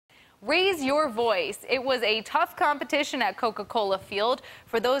Raise your voice. It was a tough competition at Coca-Cola Field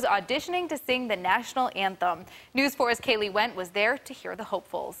for those auditioning to sing the national anthem. News 4's Kaylee Went was there to hear the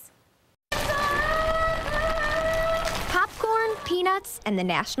hopefuls. Popcorn, peanuts, and the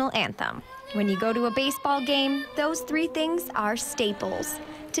national anthem. When you go to a baseball game, those three things are staples.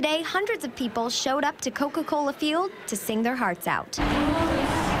 Today, hundreds of people showed up to Coca-Cola Field to sing their hearts out.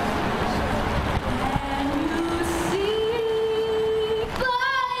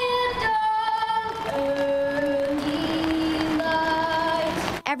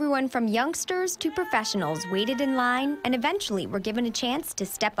 Everyone from youngsters to professionals waited in line and eventually were given a chance to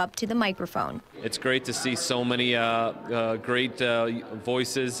step up to the microphone. It's great to see so many great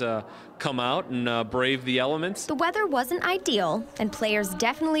voices come out and brave the elements. The weather wasn't ideal, and players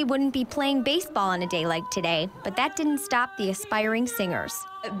definitely wouldn't be playing baseball on a day like today, but that didn't stop the aspiring singers.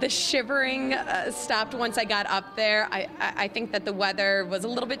 The shivering stopped once I got up there. I think that the weather was a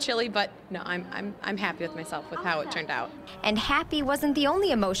little bit chilly, but no, I'm happy with myself with how it turned out. And happy wasn't the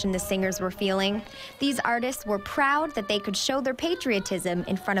only emotion the singers were feeling. These artists were proud that they could show their patriotism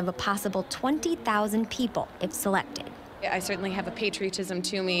in front of a possible 20,000 people if selected. I certainly have a patriotism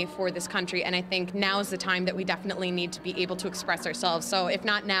to me for this country, and I think now is the time that we definitely need to be able to express ourselves. So if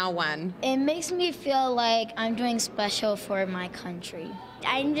not now, when? It makes me feel like I'm doing special for my country.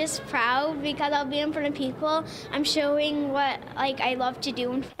 I'm just proud because I'll be in front of people. I'm showing what I love to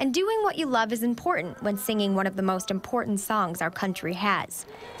do. And doing what you love is important when singing one of the most important songs our country has.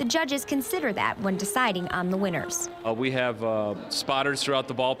 The judges consider that when deciding on the winners. We have spotters throughout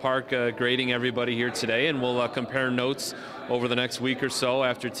the ballpark grading everybody here today, and we'll compare notes over the next week or so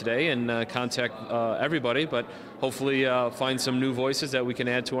after today and contact everybody, but hopefully find some new voices that we can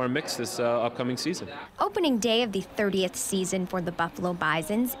add to our mix this upcoming season. Opening day of the 30th season for the Buffalo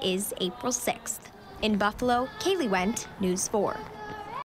Bisons is April 6th. In Buffalo, Kaylee Went, News 4.